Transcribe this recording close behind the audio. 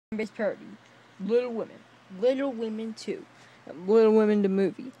fan-based parody. Little Women. Little Women 2. And Little Women the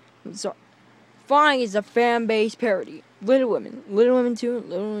movie. I'm sorry. Fine is a fan-based parody. Little Women. Little Women 2 and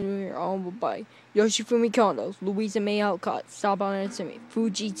Little Women are all by Yoshifumi Kondo, Louisa May Alcott, Saban Natsumi,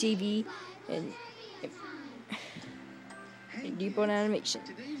 Fuji TV, and Nippon Animation.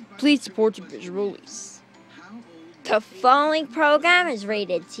 Please support the visual release. The following program is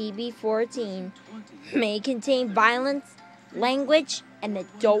rated TV-14. May contain violence, language, and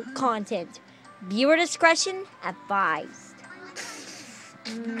adult content. Viewer discretion advised.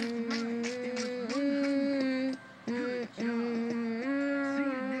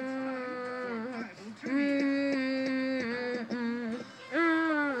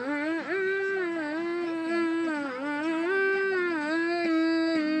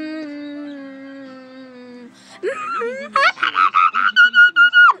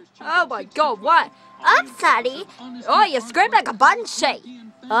 Oh my god, what? I'm sorry. Oh, you screamed like a banshee.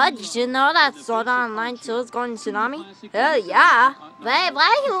 Did you know that Sword Art Online 2 is going to Toonami? Oh, yeah. Wait,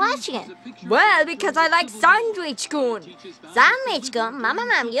 why are you watching it? Well, because I like Sandwich-kun. Sandwich-kun?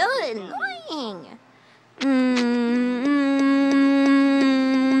 Mama, you're annoying.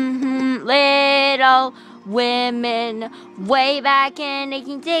 Little Women, way back in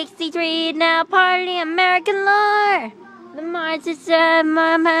 1863, now part of the American lore. The martyrs said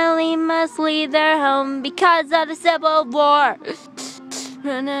my family must leave their home because of the Civil War.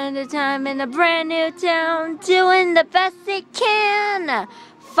 Another time in a brand new town, doing the best they can.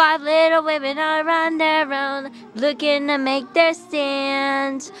 5 little women are on their own, looking to make their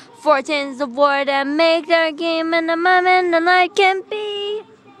stand. 4 tins of war to make their game, and the moment the light can be.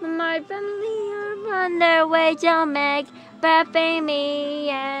 The Martin family are on their way to make Beth, Amy,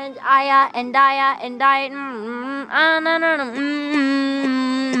 and Aya, and Aya, and I.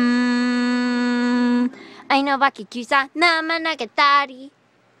 I know Bakikyusa, Nama Nagatari.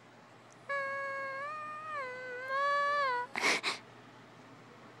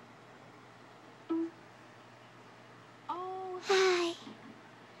 Hi.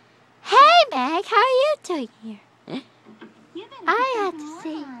 Hey, Meg, how are you doing here? I have to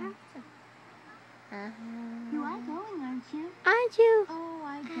say. You are going, aren't you? Aren't you? Oh,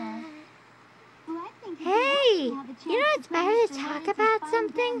 I guess. Well, I think hey, you know it's better to talk about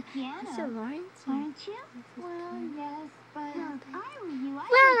something? So Lawrence, aren't you? Well, yes, but I were you. Well,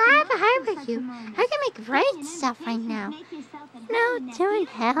 I have a high with you. I can make great stuff right now. No, doing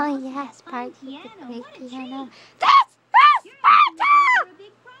hell yes, party with the great piano. That's Sparta!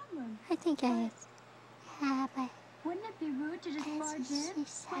 I think I is. Yeah, but wouldn't it be rude to just barge in? She's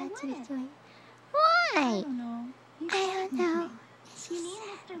sad to be doing. Why? I don't know. I don't know. You mean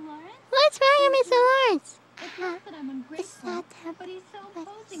Mr. Lawrence? What's wrong with Mr. Lawrence? It's not that I'm It's ungrateful, not that, but he's so but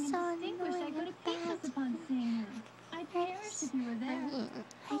imposing so and distinguished I could have fainted upon seeing him. I'd perish if you were there.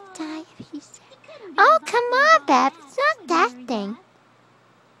 I'd die if he said. Oh, come on, Beth. It's not that thing.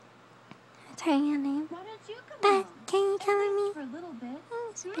 I'll tell you your name. Why don't you come Beth, out? can you come with me? For a little bit.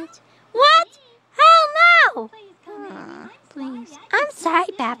 Bitch. What? Hell no! Please come in. Please. I'm sorry,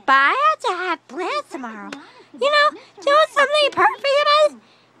 Beth, but I have to have plans tomorrow. You know, do you want something perfect about it?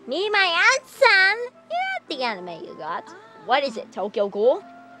 Me, my aunt, son. Yeah, the anime you got. What is it, Tokyo Ghoul?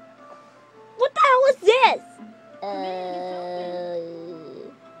 What the hell is this?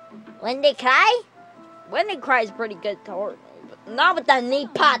 When They Cry? When They Cry is pretty good horror movie, but not with the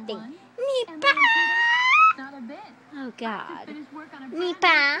Nipah thing. Nipah! Not a bit. Oh, God. Finished work on a Nipah?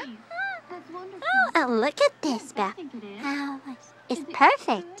 brand new piece. That's wonderful. Oh, look at this, Beth. I think it is. Oh, it's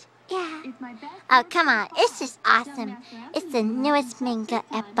perfect. Yeah. It's my best. Oh, come on. It's just awesome. It's the newest manga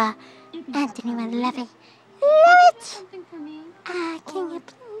ever. Anthony would love it. Love it! Something for me. Can you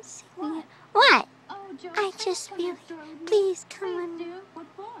please sing me? What? Oh, Joe, I just really... Please, come on. do. What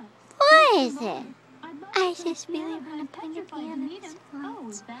for? What is it? I'd love I to just play really piano, want to but I'm play the petrified to piano. meet him. Oh,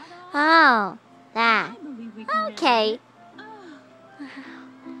 is that all? Oh, that. I believe we can Okay. Oh,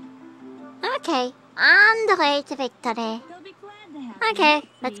 Okay. On the way to victory. they'll be glad to have Okay, you.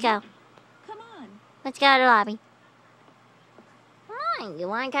 let's See? go. Come on. Let's go to the lobby. Come on, you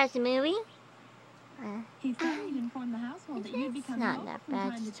want to catch the movie? He said he'd inform the household that you'd be It's coming not over that from bad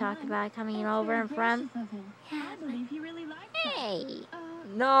time to to talk time. about coming That's over very and from. gracious of him. I believe he really likes us. Hey.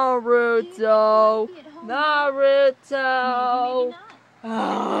 Naruto. He might be at home. Naruto. Maybe, maybe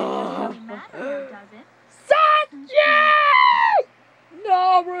not. It doesn't really matter now, does it? Sanji!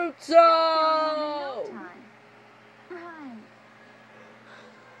 Naruto! No time. Right.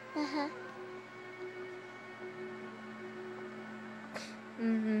 Uh-huh.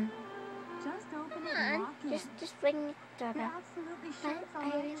 Just open it Come and on, walk in. just ring the You're doorbell. absolutely sure it's all Are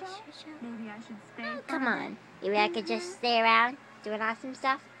you right, really Joe? sure? Maybe I should stay. Oh, for come a on. bit? You reckon I could just stay around doing awesome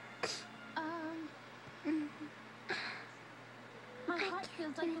stuff? My heart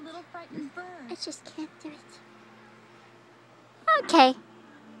feels like a little frightened bird. I just can't do it. Okay.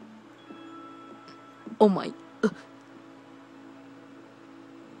 Oh my.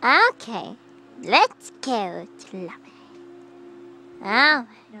 Okay. Let's go to love. Oh,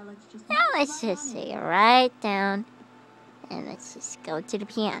 now let's just sit right down and let's just go to the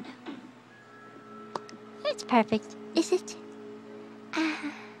piano. It's perfect, is it?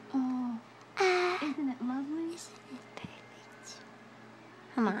 Oh, isn't it lovely? Isn't it perfect?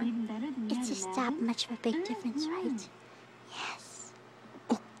 Come It's on. even better than you It's had just that imagined. much of a big difference, right? Yes.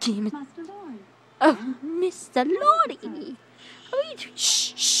 Oh, damn it. Master Lord. Oh, Mr. Lordy.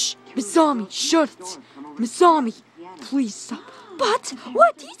 Shh. Masami, shut it. Masami, please stop. But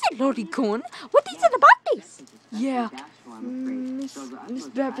what is it, Lordy-kun? What is it about this? Yeah, Miss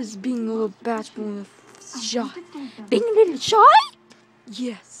Beth is being a little bashful and shy. Being a little shy?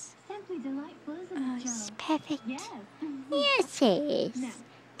 Yes. Simply delightful, isn't Oh, it, it's Joe? perfect. Yes. Yes, it is.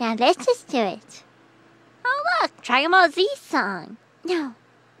 Now let's just do it. Oh, look, Dragon Ball Z song. No.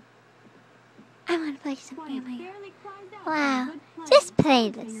 I want to play something on my own. Wow. Just play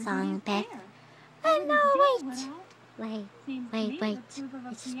this song, Beth. Oh, no, wait. Wait.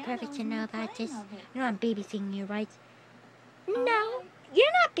 It's perfect to know about this. You know I'm babysitting you, right? No,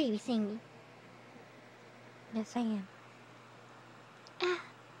 you're not babysitting me. Yes, I am. Ah.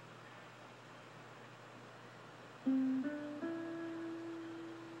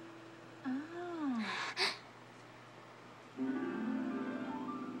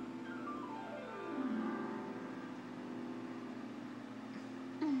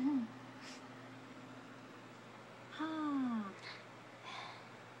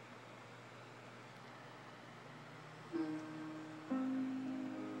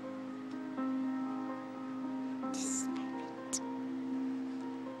 This is perfect.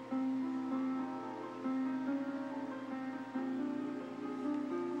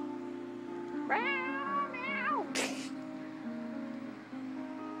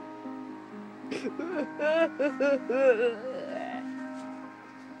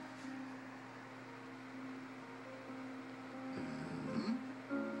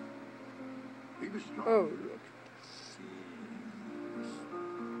 Oh,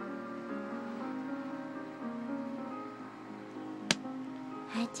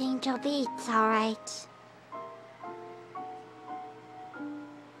 That's Angel Beats, alright.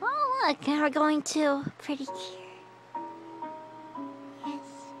 Oh, look, we're going to Pretty Cure. Yes.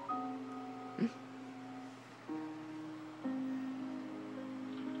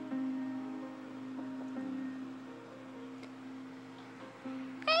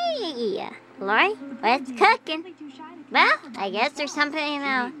 Hey, Lori, what's cooking? Well, I guess there's something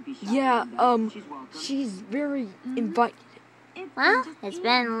now. yeah, she's very invited. Well, it's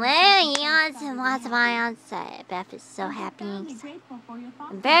been literally lots and lots of ions. Beth is so happy and excited.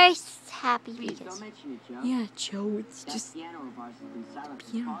 I'm very happy because Yeah, Joe, it's just the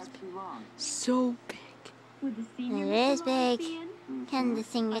piano's so big. it is big. Can the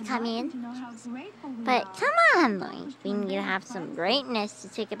singer come in? But come on, Lloyd. We need to have some greatness to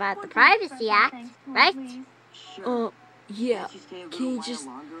talk about the Privacy Act, right? Yeah. Can you just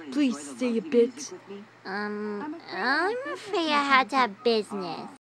please stay a bit? I'm afraid I had to have business.